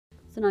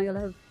So now you'll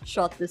have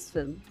shot this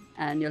film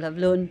and you'll have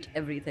learned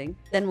everything.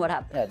 Then what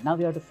happened? Yeah, now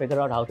we have to figure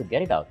out how to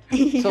get it out.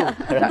 So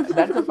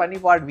that's the funny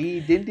part.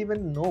 We didn't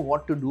even know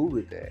what to do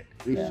with it.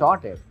 We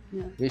shot it.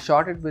 Yeah. We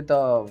shot it with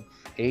a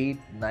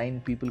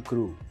 8-9 people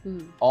crew.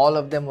 All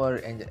of them were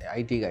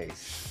IT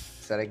guys.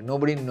 So like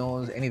nobody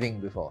knows anything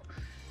before.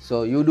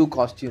 So you do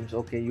costumes,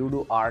 okay, you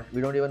do art.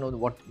 We don't even know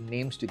what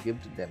names to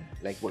give to them.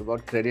 Like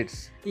what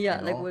credits. Yeah,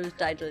 you like know? what is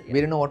title? Yeah. We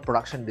didn't know what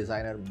production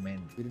designer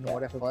meant. We didn't know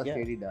what a first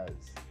AD does.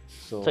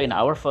 So in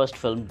our first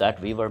film that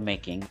we were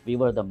making, we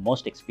were the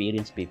most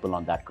experienced people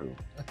on that crew.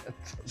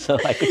 So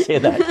I could say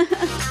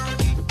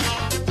that.